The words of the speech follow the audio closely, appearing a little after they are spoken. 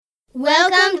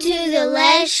to the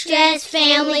Less Stress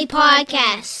Family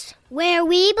Podcast, where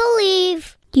we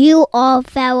believe you are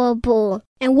valuable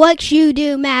and what you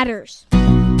do matters.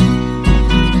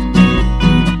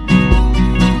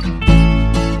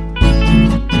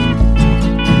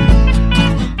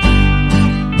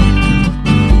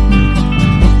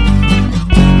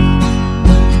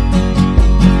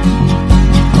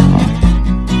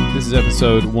 This is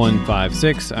episode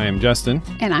 156. I am Justin.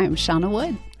 And I'm Shauna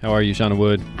Wood. How are you, Shauna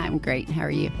Wood? I'm great. How are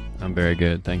you? I'm very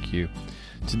good, thank you.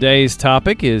 Today's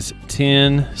topic is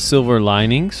 10 silver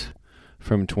linings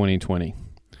from 2020.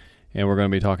 And we're going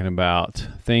to be talking about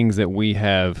things that we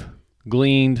have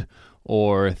gleaned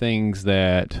or things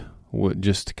that would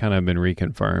just kind of been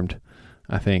reconfirmed,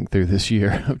 I think, through this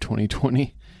year of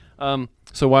 2020.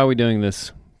 So why are we doing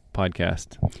this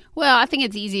podcast? Well, I think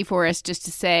it's easy for us just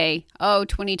to say, oh,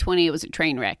 2020, it was a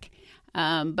train wreck.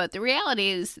 But the reality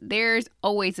is there's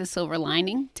always a silver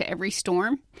lining to every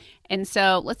storm. And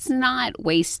so let's not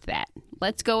waste that.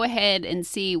 Let's go ahead and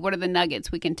see what are the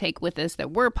nuggets we can take with us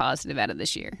that we're positive out of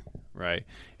this year. Right.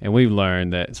 And we've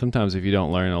learned that sometimes if you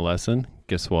don't learn a lesson,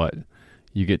 guess what?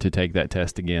 You get to take that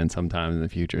test again sometime in the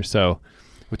future. So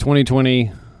with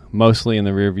 2020 mostly in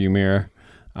the rearview mirror,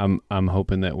 I'm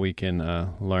hoping that we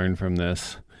can learn from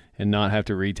this and not have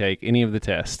to retake any of the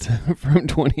tests from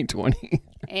 2020.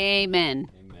 Amen.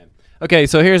 Okay,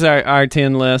 so here's our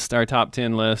 10 list, our top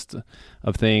 10 list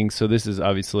of things. So this is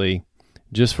obviously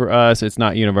just for us. It's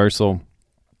not universal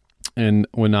and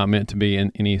we're not meant to be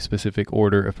in any specific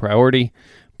order of priority,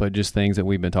 but just things that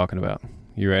we've been talking about.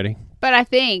 You ready? But I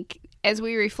think as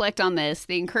we reflect on this,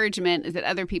 the encouragement is that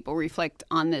other people reflect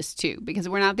on this too, because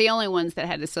we're not the only ones that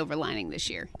had a silver lining this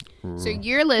year. So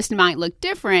your list might look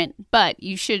different, but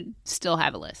you should still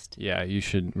have a list. Yeah, you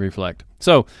should reflect.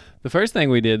 So the first thing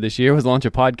we did this year was launch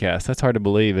a podcast. That's hard to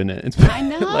believe, isn't it? It's been I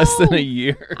know. less than a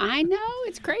year. I know.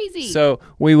 It's crazy. So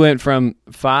we went from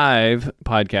 5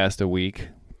 podcasts a week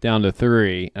down to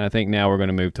 3, and I think now we're going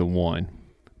to move to 1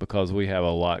 because we have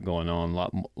a lot going on,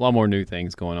 a lot more new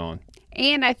things going on.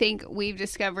 And I think we've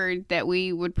discovered that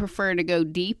we would prefer to go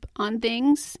deep on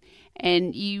things,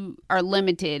 and you are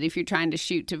limited if you're trying to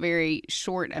shoot to very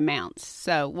short amounts.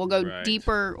 So we'll go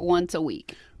deeper once a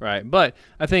week. Right. But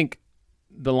I think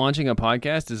the launching a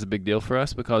podcast is a big deal for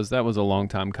us because that was a long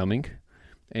time coming.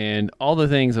 And all the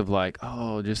things of like,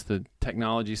 just the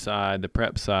technology side, the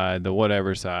prep side, the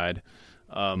whatever side,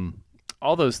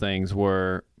 all those things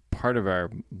were part of our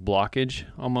blockage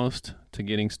almost to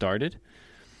getting started.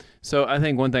 So I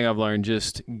think one thing I've learned,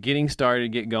 just getting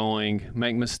started, get going,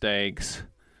 make mistakes,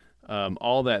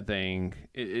 all that thing,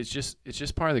 it's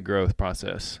just part of the growth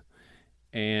process.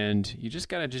 And you just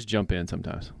got to just jump in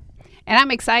sometimes. And I'm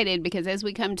excited because as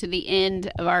we come to the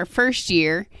end of our first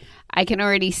year, I can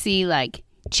already see like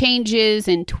changes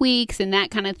and tweaks and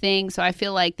that kind of thing. So I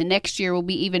feel like the next year will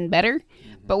be even better.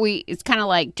 But it's kind of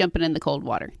like jumping in the cold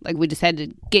water. Like we just had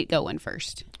to get going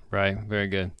first. Right. Very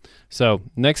good. So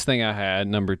next thing I had,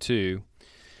 number 2,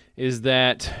 is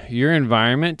that your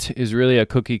environment is really a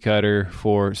cookie cutter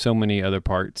for so many other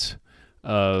parts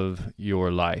of your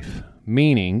life.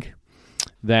 Meaning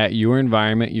that your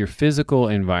environment, your physical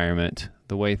environment,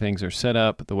 the way things are set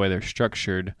up, the way they're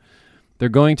structured, they're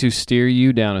going to steer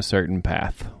you down a certain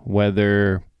path,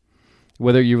 whether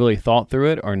you really thought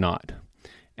through it or not.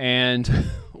 And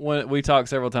when we talked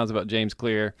several times about James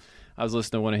Clear, I was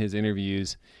listening to one of his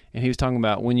interviews, and he was talking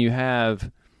about when you have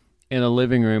in a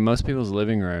living room, most people's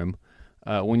living room,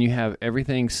 when you have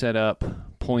everything set up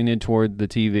pointed toward the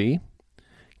TV,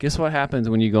 guess what happens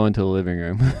when you go into the living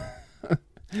room?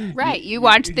 Right. You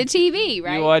watch the TV,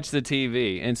 right? You watch the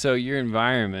TV. And so your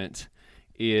environment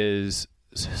is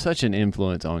such an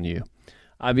influence on you.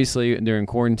 Obviously, during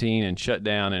quarantine and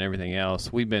shutdown and everything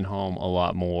else, we've been home a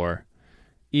lot more,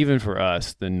 even for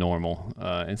us, than normal,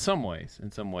 in some ways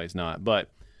not. But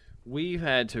we've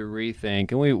had to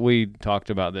rethink, and we talked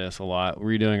about this a lot,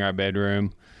 redoing our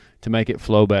bedroom to make it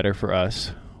flow better for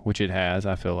us, which it has,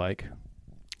 I feel like.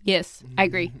 Yes, I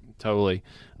agree. Totally.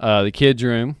 The kids'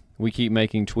 room, we keep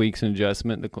making tweaks and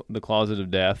adjustment. The closet of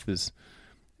death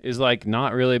is like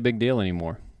not really a big deal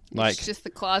anymore. Like it's just the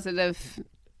closet of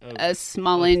a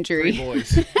small injury. 3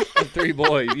 boys. 3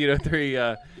 boys,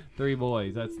 three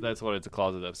boys. That's what it's a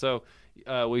closet of. So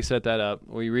we set that up.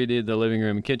 We redid the living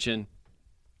room and kitchen.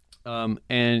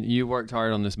 And you worked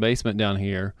hard on this basement down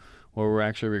here where we're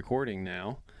actually recording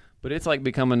now. But it's like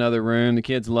become another room. The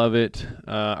kids love it.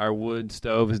 Our wood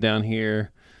stove is down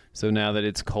here. So now that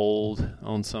it's cold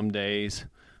on some days,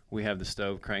 we have the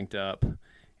stove cranked up.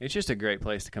 It's just a great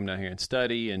place to come down here and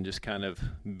study and just kind of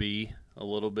be a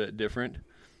little bit different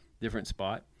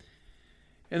spot.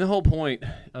 And the whole point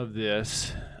of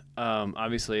this,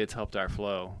 obviously it's helped our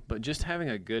flow, but just having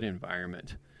a good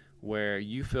environment where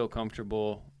you feel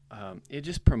comfortable, it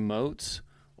just promotes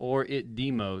or it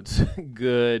demotes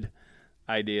good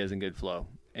ideas and good flow.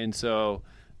 And so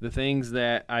the things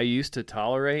that I used to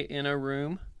tolerate in a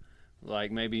room,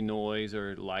 like maybe noise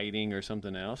or lighting or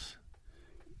something else,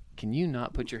 can you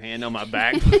not put your hand on my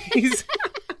back, please?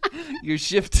 You're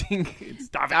shifting.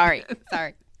 Stop it.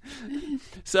 Sorry.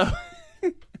 So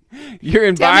your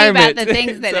environment. Tell me about the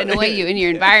things that annoy you in your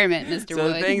environment, Mr. So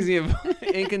Wood. the things you have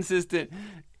inconsistent,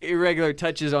 irregular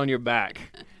touches on your back.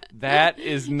 That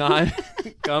is not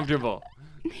comfortable.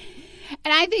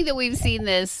 And I think that we've seen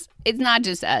this. It's not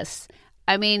just us.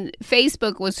 I mean,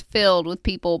 Facebook was filled with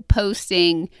people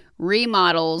posting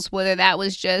remodels, whether that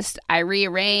was just I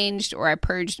rearranged or I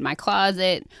purged my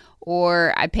closet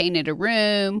or I painted a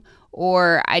room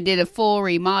or I did a full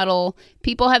remodel.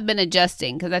 People have been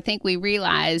adjusting because I think we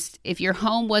realized if your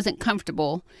home wasn't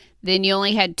comfortable, then you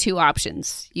only had two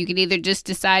options. You could either just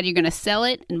decide you're going to sell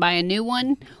it and buy a new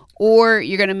one, or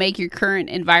you're going to make your current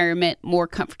environment more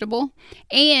comfortable.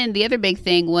 And the other big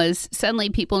thing was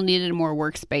suddenly people needed more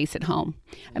workspace at home.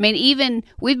 I mean, even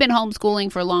we've been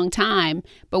homeschooling for a long time,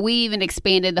 but we even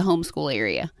expanded the homeschool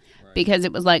area because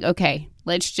it was like, okay,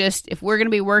 let's just, if we're going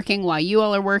to be working while you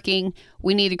all are working,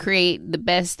 we need to create the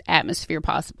best atmosphere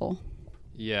possible.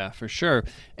 Yeah, for sure.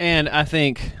 And I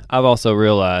think I've also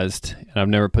realized, and I've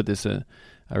never put this in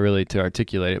really to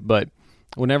articulate it, but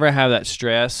whenever I have that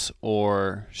stress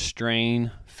or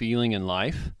strain feeling in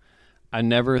life, I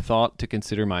never thought to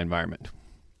consider my environment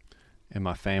and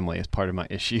my family as part of my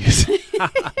issues.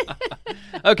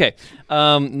 Okay,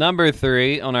 number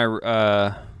 3 on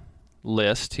our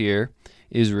list here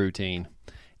is routine.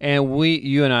 And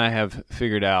you and I have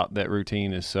figured out that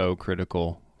routine is so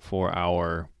critical for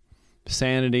our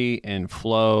sanity and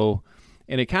flow,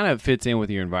 and it kind of fits in with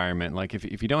your environment. Like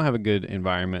if you don't have a good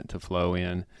environment to flow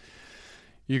in,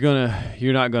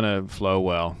 you're not gonna flow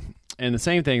well. And the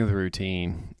same thing with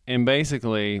routine. And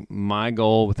basically, my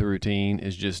goal with the routine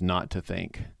is just not to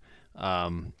think.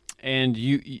 And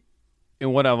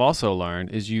what I've also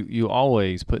learned is you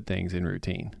always put things in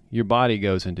routine. Your body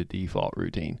goes into default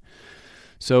routine.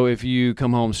 So if you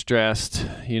come home stressed,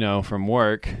 from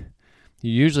work,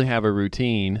 you usually have a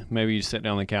routine. Maybe you sit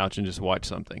down on the couch and just watch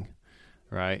something,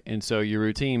 right? And so your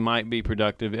routine might be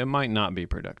productive. It might not be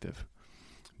productive.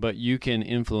 But you can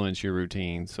influence your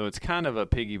routine. So it's kind of a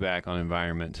piggyback on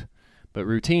environment. But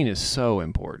routine is so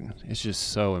important. It's just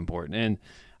so important. And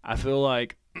I feel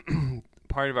like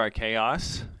part of our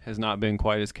chaos has not been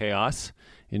quite as chaos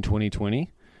in 2020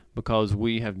 because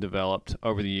we have developed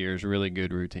over the years really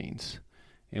good routines.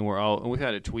 And we've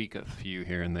had to tweak a few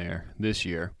here and there this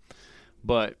year.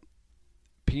 But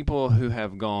people who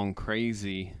have gone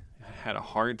crazy had a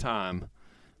hard time,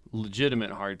 legitimate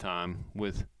hard time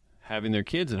with having their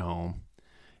kids at home.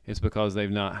 It's because they've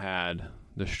not had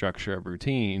the structure of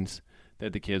routines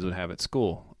that the kids would have at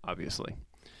school, obviously.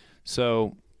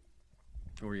 So,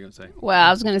 what were you going to say? Well, I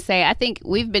was going to say, I think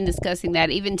we've been discussing that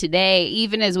even today,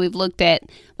 even as we've looked at,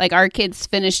 like our kids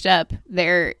finished up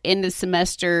their end of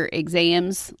semester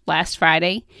exams last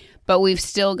Friday, but we've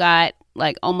still got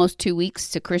like almost 2 weeks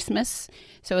to Christmas.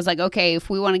 So it's like, okay, if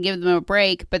we want to give them a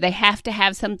break, but they have to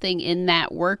have something in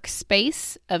that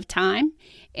workspace of time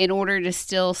in order to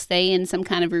still stay in some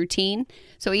kind of routine.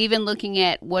 So even looking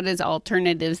at what is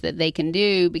alternatives that they can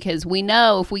do, because we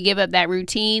know if we give up that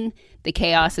routine, the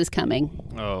chaos is coming.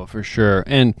 Oh, for sure.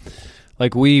 And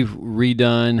like we've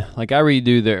redone, like I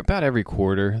redo about every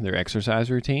quarter, their exercise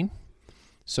routine.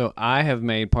 So I have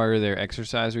made part of their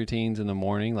exercise routines in the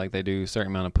morning, like they do a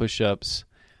certain amount of push-ups,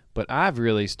 but I've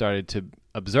really started to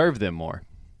observe them more.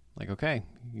 Like, okay,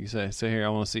 you say here, I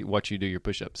want to watch you do your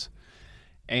push-ups.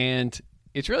 And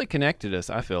it's really connected us,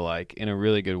 I feel like, in a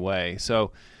really good way.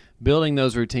 So building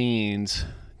those routines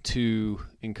to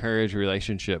encourage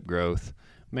relationship growth,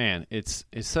 man, it's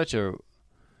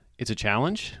a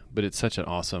challenge, but it's such an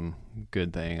awesome,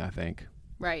 good thing, I think.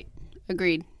 Right.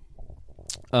 Agreed.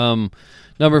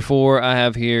 Number 4 I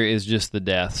have here is just the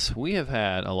deaths. We have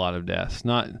had a lot of deaths.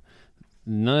 None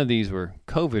of these were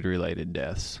COVID-related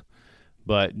deaths,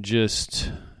 but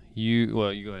just you go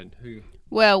ahead.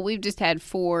 Well, we've just had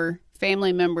 4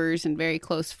 family members and very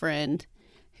close friend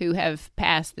who have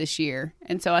passed this year.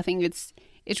 And so I think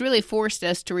it's really forced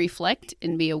us to reflect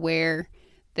and be aware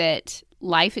that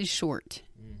life is short.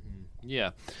 Mm-hmm.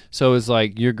 Yeah. So it's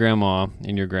like your grandma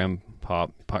and your grandpa. I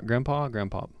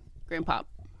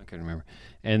couldn't remember.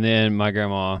 And then my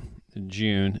grandma,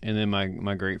 June, and then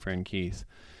my great friend Keith.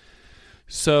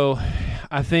 So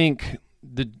I think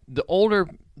the older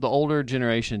the older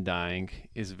generation dying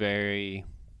is very,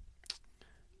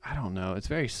 I don't know, it's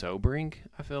very sobering,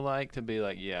 I feel like, to be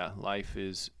like, yeah, life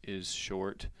is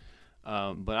short.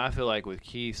 But I feel like with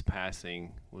Keith's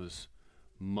passing was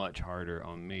much harder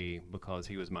on me because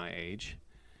he was my age.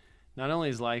 Not only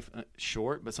is life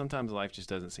short, but sometimes life just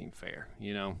doesn't seem fair,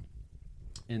 you know?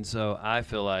 And so I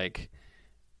feel like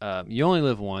you only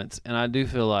live once, and I do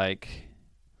feel like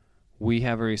we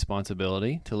have a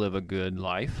responsibility to live a good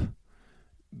life.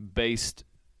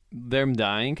 Them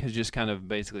dying has just kind of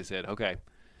basically said, okay,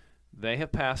 they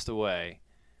have passed away.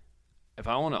 If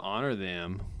I want to honor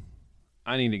them,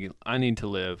 I need to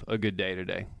live a good day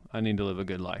today. I need to live a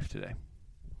good life today.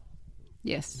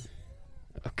 Yes.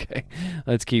 Okay,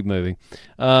 let's keep moving.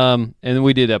 And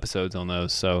we did episodes on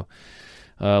those. So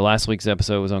last week's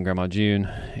episode was on Grandma June,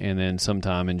 and then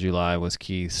sometime in July was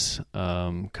Keith's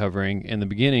covering. In the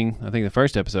beginning, I think the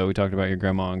first episode, we talked about your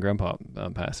grandma and grandpa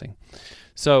passing.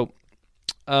 So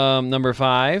number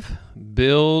 5,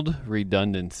 build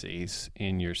redundancies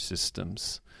in your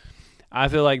systems. I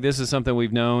feel like this is something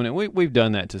we've known, and we've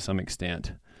done that to some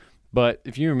extent. But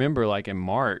if you remember, like in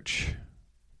March,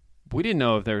 we didn't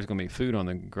know if there was going to be food on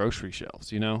the grocery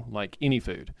shelves, you know, like any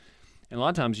food. And a lot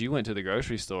of times you went to the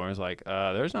grocery store and it's like,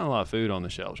 there's not a lot of food on the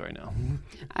shelves right now.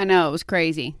 I know, it was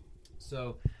crazy.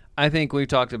 So I think we've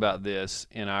talked about this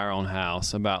in our own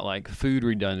house about like food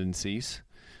redundancies.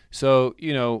 So,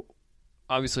 you know,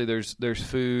 obviously there's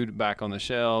food back on the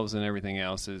shelves and everything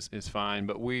else is fine.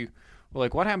 But we're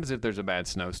like, what happens if there's a bad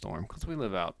snowstorm? Because we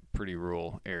live out pretty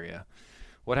rural area.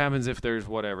 What happens if there's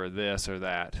whatever, this or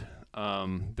that?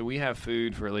 Do we have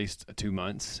food for at least 2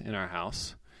 months in our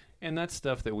house? And that's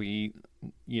stuff that we eat,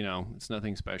 you know, it's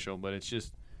nothing special, but it's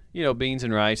just, you know, beans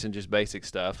and rice and just basic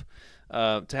stuff.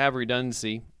 To have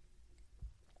redundancy,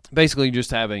 basically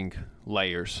just having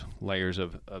layers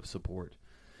of support.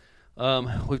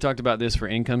 We've talked about this for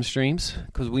income streams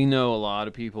because we know a lot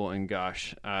of people, and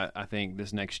gosh, I think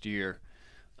this next year,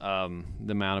 the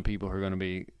amount of people who are going to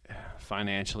be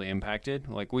financially impacted,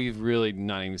 like we've really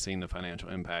not even seen the financial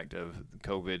impact of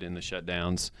COVID and the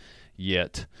shutdowns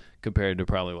yet compared to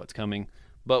probably what's coming.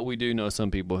 But we do know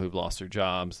some people who've lost their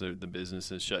jobs, the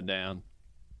business is shut down.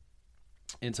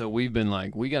 And so we've been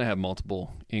like, we got to have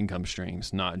multiple income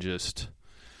streams, not just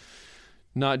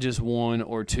 1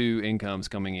 or 2 incomes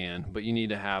coming in, but you need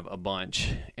to have a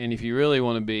bunch. And if you really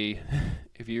want to be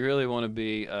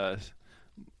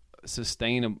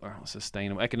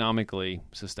economically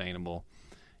sustainable,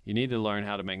 you need to learn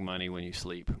how to make money when you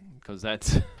sleep, because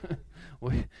that's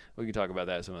we can talk about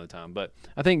that some other time. But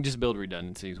I think just build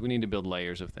redundancies. We need to build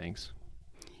layers of things.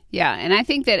 Yeah, and I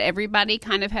think that everybody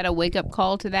kind of had a wake-up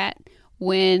call to that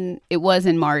when it was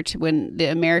in March, when the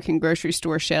American grocery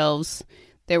store shelves,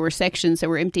 there were sections that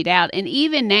were emptied out. And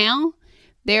even now,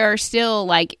 there are still,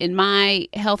 like in my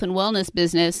health and wellness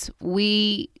business,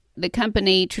 the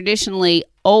company traditionally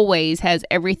always has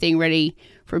everything ready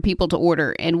for people to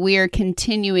order. And we are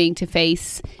continuing to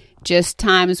face just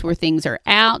times where things are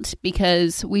out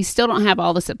because we still don't have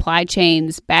all the supply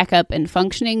chains back up and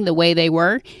functioning the way they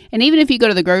were. And even if you go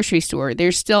to the grocery store,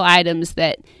 there's still items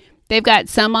that they've got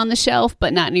some on the shelf,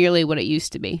 but not nearly what it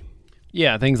used to be.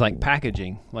 Yeah, things like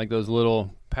packaging, like those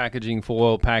little packaging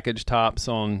foil package tops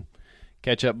on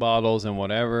ketchup bottles and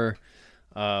whatever.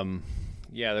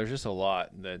 Yeah, there's just a lot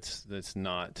that's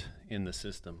not in the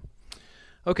system.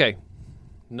 Okay,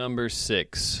 number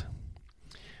 6.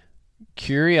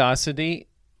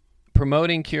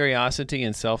 Promoting curiosity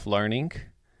and self-learning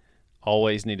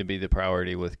always need to be the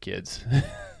priority with kids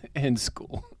in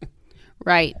school.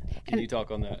 Right. Can you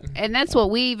talk on that? And that's what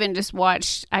we even just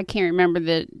watched. I can't remember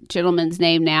the gentleman's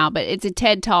name now, but it's a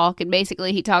TED Talk. And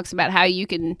basically he talks about how you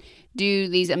can do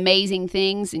these amazing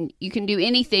things and you can do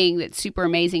anything that's super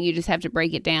amazing. You just have to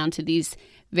break it down to these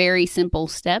very simple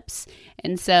steps.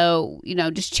 And so, you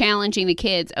know, just challenging the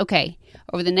kids. Okay,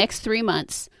 over the next 3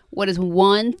 months, what is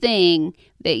one thing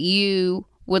that you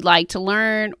would like to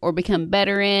learn or become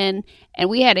better in? And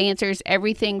we had answers,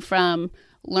 everything from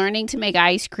learning to make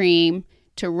ice cream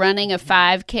to running a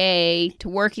 5K to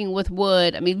working with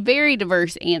wood. I mean, very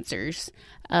diverse answers.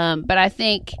 But I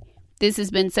think this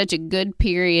has been such a good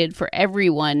period for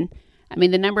everyone. I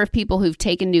mean, the number of people who've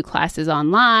taken new classes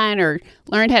online or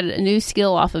learned how to, a new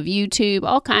skill off of YouTube,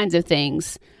 all kinds of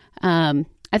things. I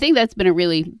think that's been a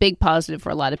really big positive for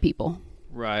a lot of people.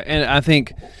 Right. And I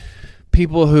think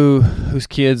people whose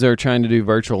kids are trying to do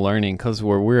virtual learning, because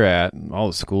where we're at, all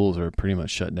the schools are pretty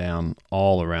much shut down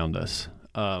all around us.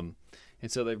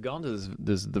 And so they've gone to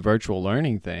the virtual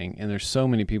learning thing, and there's so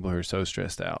many people who are so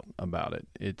stressed out about it.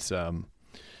 It's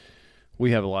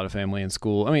we have a lot of family in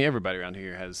school. I mean, everybody around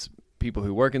here has people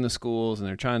who work in the schools, and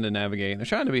they're trying to navigate, and they're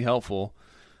trying to be helpful.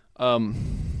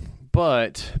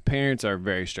 But parents are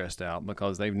very stressed out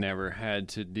because they've never had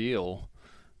to deal,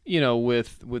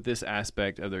 with this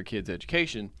aspect of their kids'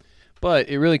 education. But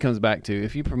it really comes back to,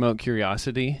 if you promote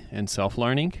curiosity and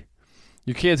self-learning,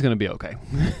 your kid's going to be okay.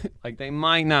 Like, they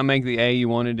might not make the A you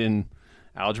wanted in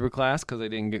algebra class because they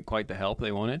didn't get quite the help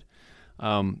they wanted.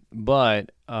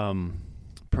 But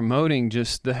promoting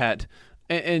just that,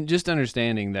 and just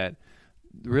understanding that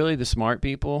really the smart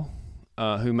people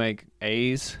who make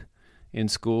A's in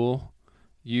school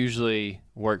usually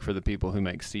work for the people who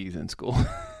make C's in school,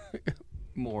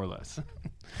 more or less.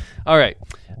 All right.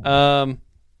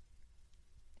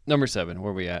 Number 7,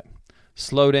 where are we at?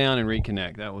 Slow down and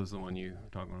reconnect. That was the one you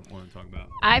wanted to talk about.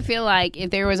 I feel like if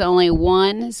there was only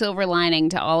one silver lining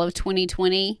to all of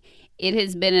 2020, it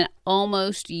has been an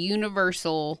almost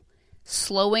universal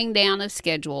slowing down of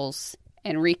schedules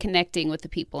and reconnecting with the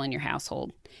people in your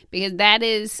household. Because that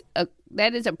is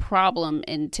a problem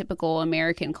in typical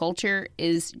American culture,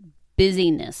 is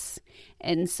busyness.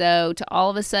 And so to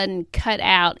all of a sudden cut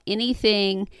out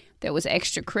anything that was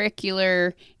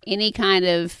extracurricular, any kind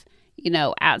of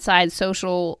outside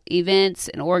social events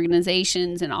and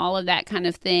organizations and all of that kind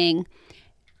of thing.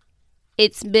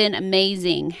 It's been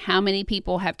amazing how many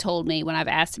people have told me when I've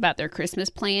asked about their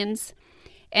Christmas plans.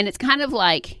 And it's kind of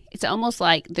like, it's almost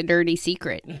like the dirty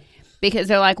secret, because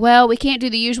they're like, well, we can't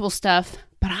do the usual stuff,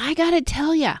 but I got to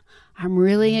tell you, I'm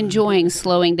really enjoying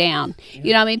slowing down.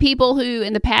 People who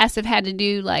in the past have had to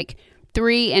do like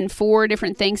 3 and 4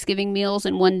 different Thanksgiving meals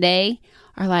in one day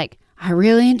are like, I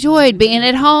really enjoyed being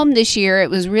at home this year.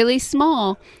 It was really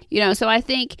small, so I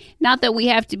think not that we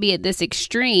have to be at this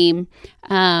extreme,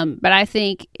 but I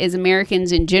think as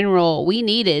Americans in general, we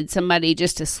needed somebody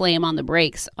just to slam on the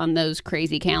brakes on those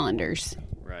crazy calendars.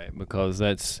 Right, because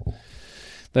that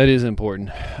is important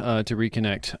to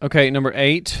reconnect. Okay, number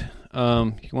 8.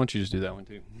 Why don't you just do that one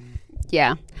too?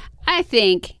 Yeah, I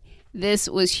think this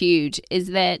was huge,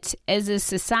 is that as a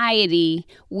society,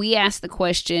 we ask the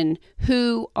question,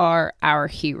 who are our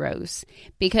heroes?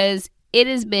 Because it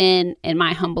has been, in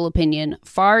my humble opinion,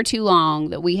 far too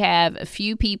long that we have a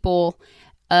few people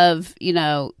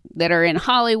that are in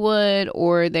Hollywood,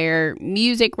 or they're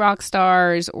music rock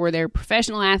stars, or they're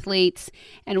professional athletes,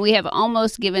 and we have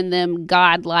almost given them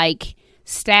godlike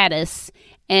status.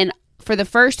 And for the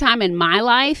first time in my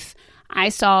life, I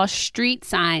saw street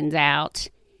signs out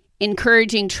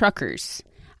encouraging truckers.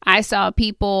 I saw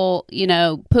people,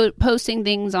 posting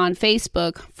things on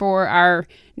Facebook for our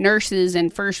nurses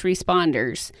and first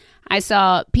responders. I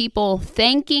saw people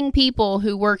thanking people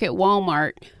who work at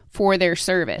Walmart for their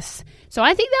service. So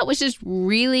I think that was just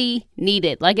really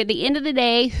needed. Like, at the end of the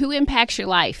day, who impacts your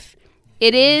life?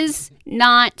 It is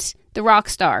not the rock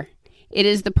star. It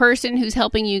is the person who's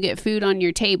helping you get food on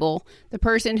your table, the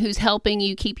person who's helping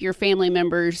you keep your family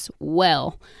members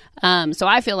well. So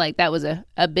I feel like that was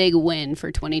a big win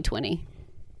for 2020.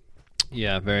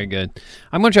 Yeah, very good.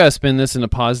 I'm going to try to spin this in a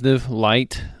positive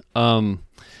light. I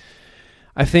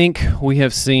think we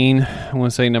have seen, I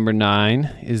want to say number 9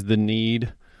 is the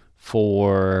need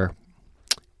for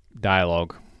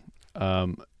dialogue,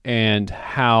 and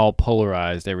how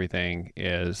polarized everything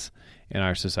is in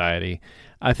our society.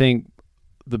 I think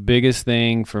the biggest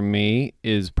thing for me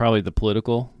is probably the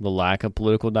lack of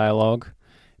political dialogue.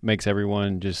 It makes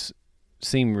everyone just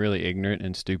seem really ignorant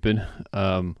and stupid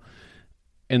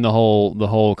in the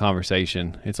whole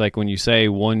conversation. It's like when you say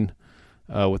with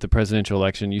the presidential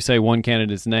election, you say one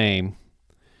candidate's name.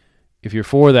 If you're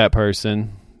for that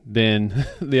person, then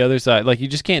the other side, like, you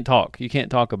just can't talk. You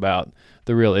can't talk about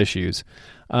the real issues.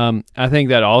 I think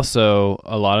that also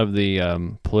a lot of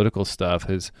the political stuff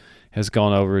has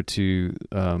gone over to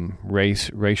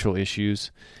racial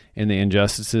issues and the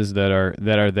injustices that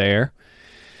are there.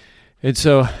 And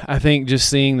so I think just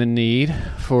seeing the need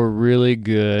for really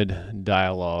good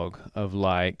dialogue of,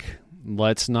 like,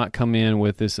 let's not come in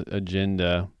with this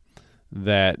agenda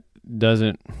that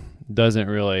doesn't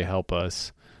really help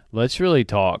us. Let's really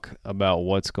talk about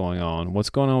what's going on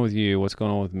with you, what's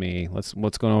going on with me, what's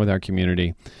going on with our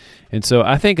community. And so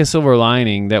I think a silver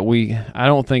lining that I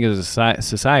don't think as a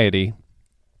society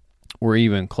we're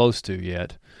even close to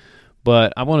yet,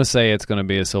 but I want to say it's going to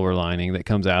be a silver lining that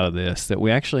comes out of this, that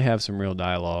we actually have some real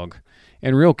dialogue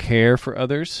and real care for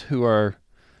others who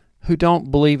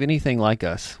don't believe anything like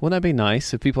us. Wouldn't that be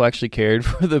nice if people actually cared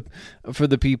for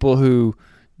the people who,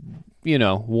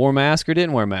 wore mask or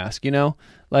didn't wear mask?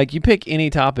 Like, you pick any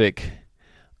topic,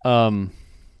 and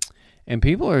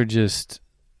people are just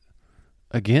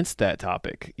against that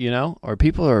topic, or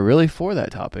people are really for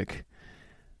that topic.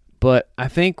 But I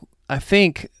think I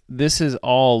think this has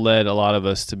all led a lot of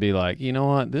us to be like, you know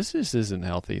what, this just isn't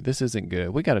healthy. This isn't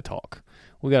good. We got to talk.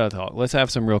 Let's have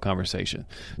some real conversation.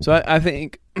 So I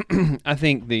think I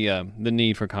think the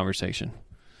need for conversation.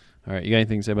 All right, you got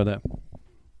anything to say about that?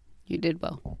 You did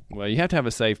well. Well, you have to have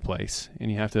a safe place, and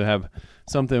you have to have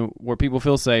something where people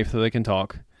feel safe so they can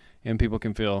talk, and people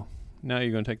can feel. Now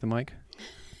you're going to take the mic?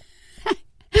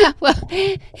 Well,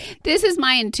 this is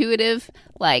my intuitive,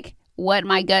 like, what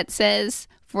my gut says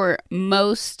for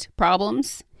most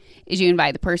problems is you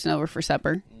invite the person over for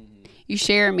supper. Mm-hmm. You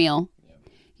share a meal. Yep.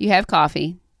 You have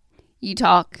coffee. You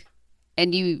talk.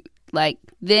 And you, like,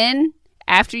 then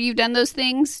after you've done those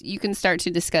things, you can start to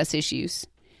discuss issues.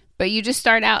 But you just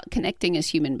start out connecting as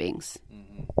human beings.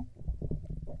 Mm-hmm.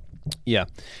 Yeah.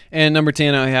 And number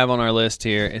 10 I have on our list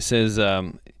here, it says,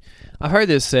 I've heard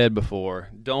this said before,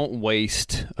 don't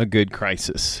waste a good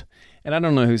crisis. And I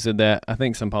don't know who said that. I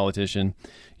think some politician.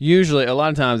 Usually, a lot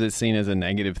of times it's seen as a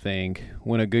negative thing.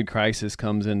 When a good crisis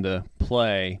comes into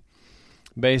play,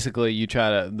 basically you try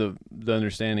to, the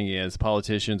understanding is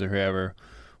politicians or whoever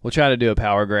will try to do a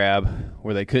power grab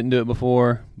where they couldn't do it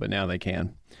before, but now they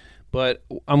can. But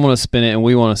I'm going to spin it, and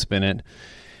we want to spin it.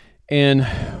 And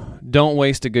don't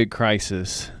waste a good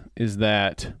crisis is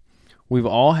that we've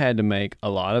all had to make a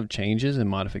lot of changes and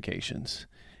modifications.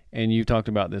 And you talked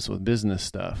about this with business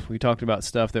stuff. We talked about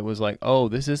stuff that was like, oh,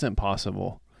 this isn't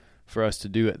possible for us to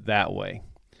do it that way.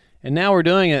 And now we're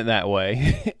doing it that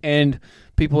way, and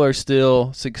people are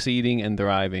still succeeding and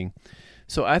thriving.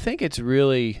 So I think it's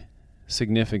really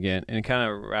significant, and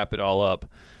kind of wrap it all up,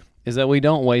 is that we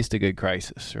don't waste a good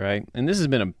crisis, right? And this has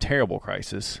been a terrible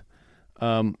crisis,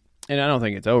 and I don't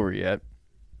think it's over yet,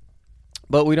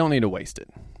 but we don't need to waste it.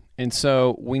 And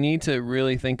so we need to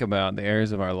really think about the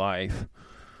areas of our life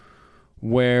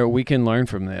where we can learn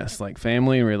from this, like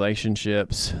family and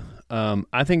relationships.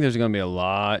 I think there's going to be a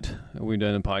lot. We've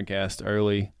done a podcast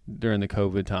early during the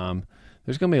COVID time.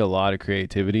 There's going to be a lot of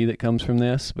creativity that comes from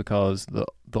this because the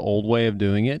old way of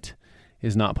doing it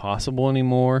is not possible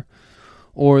anymore,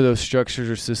 or those structures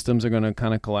or systems are going to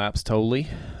kind of collapse totally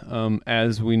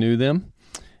as we knew them.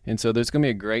 And so there's going to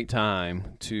be a great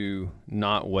time to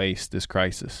not waste this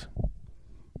crisis.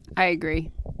 I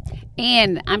agree.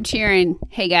 And I'm cheering,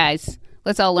 hey guys,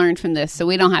 let's all learn from this so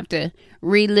we don't have to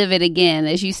relive it again.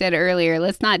 As you said earlier,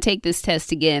 let's not take this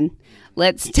test again.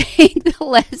 Let's take the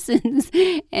lessons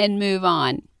and move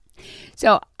on.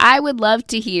 So I would love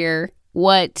to hear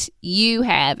what you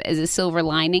have as a silver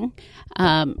lining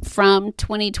from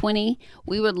 2020.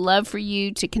 We would love for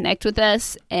you to connect with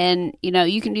us. And,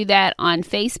 you can do that on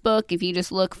Facebook. If you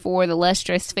just look for the Less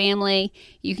Stressed Family,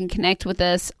 you can connect with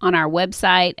us on our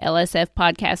website,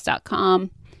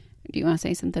 lsfpodcast.com. Do you want to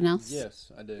say something else?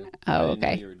 Yes, I do. Oh,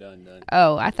 okay. You were done.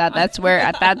 Oh, I thought that's why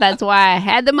I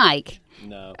had the mic.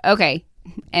 No. Okay.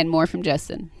 And more from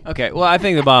Justin. Okay. Well, I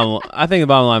think the bottom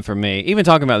line for me, even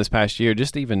talking about this past year,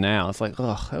 just even now, it's like,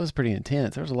 oh, that was pretty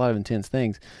intense. There was a lot of intense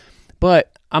things.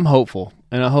 But I'm hopeful,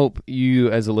 and I hope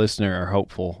you as a listener are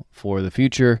hopeful for the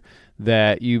future,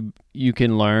 that you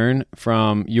can learn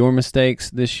from your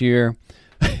mistakes this year,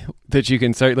 that you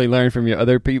can certainly learn from your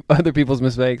other people's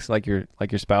mistakes, like your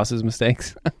spouse's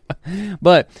mistakes.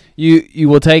 But you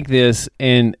will take this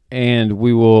and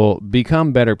we will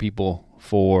become better people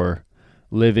for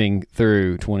living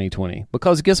through 2020.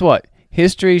 Because guess what?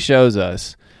 History shows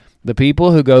us the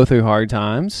people who go through hard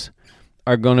times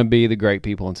are going to be the great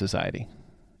people in society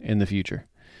in the future.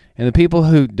 And the people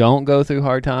who don't go through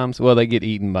hard times, well, they get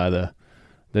eaten by the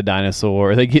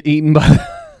dinosaur, or they get eaten by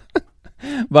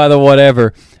by the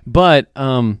whatever. But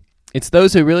it's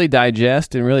those who really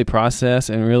digest and really process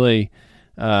and really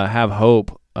have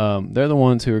hope. They're the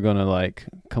ones who are going to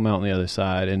come out on the other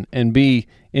side and be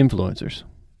influencers.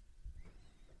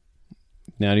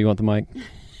 Now, do you want the mic?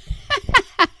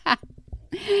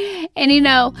 And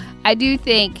I do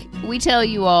think we tell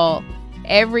you all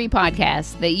every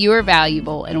podcast that you are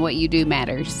valuable and what you do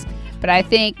matters. But I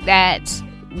think that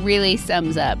really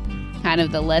sums up kind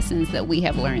of the lessons that we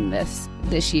have learned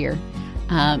this year.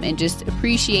 And just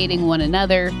appreciating one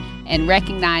another and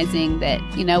recognizing that,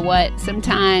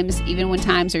 sometimes even when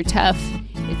times are tough,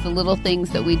 it's the little things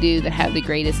that we do that have the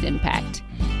greatest impact.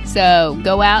 So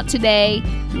go out today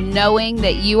knowing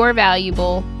that you are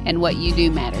valuable and what you do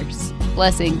matters.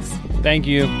 Blessings. Thank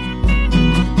you.